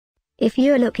If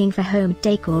you're looking for home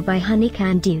decor by Honey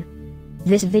Can Do,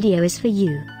 this video is for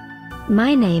you.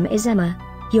 My name is Emma,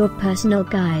 your personal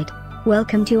guide.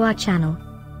 Welcome to our channel.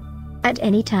 At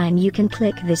any time you can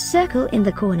click this circle in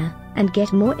the corner, and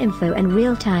get more info and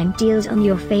real-time deals on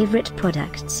your favorite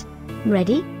products.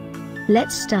 Ready?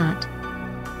 Let's start.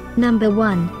 Number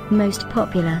 1, Most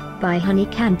Popular, by Honey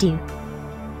Can Do.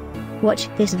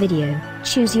 Watch this video,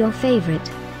 choose your favorite.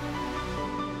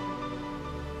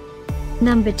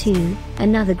 Number 2,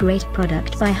 another great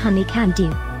product by Honey Can Do.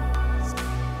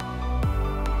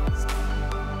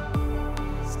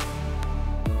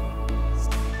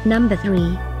 Number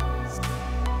 3.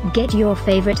 Get your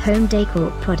favorite home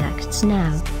decor products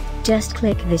now. Just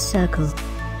click this circle.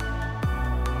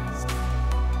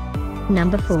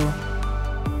 Number 4.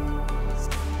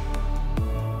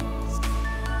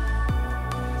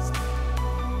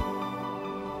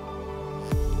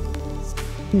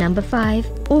 Number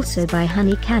 5, also by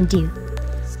Honey Can Do.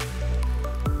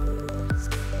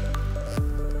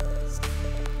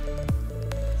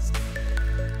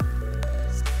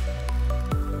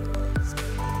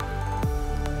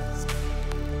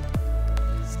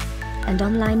 And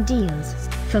online deals,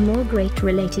 for more great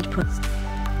related products.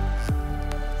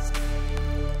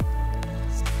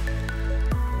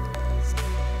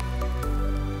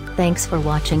 Thanks for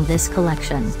watching this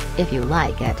collection. If you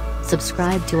like it,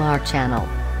 subscribe to our channel.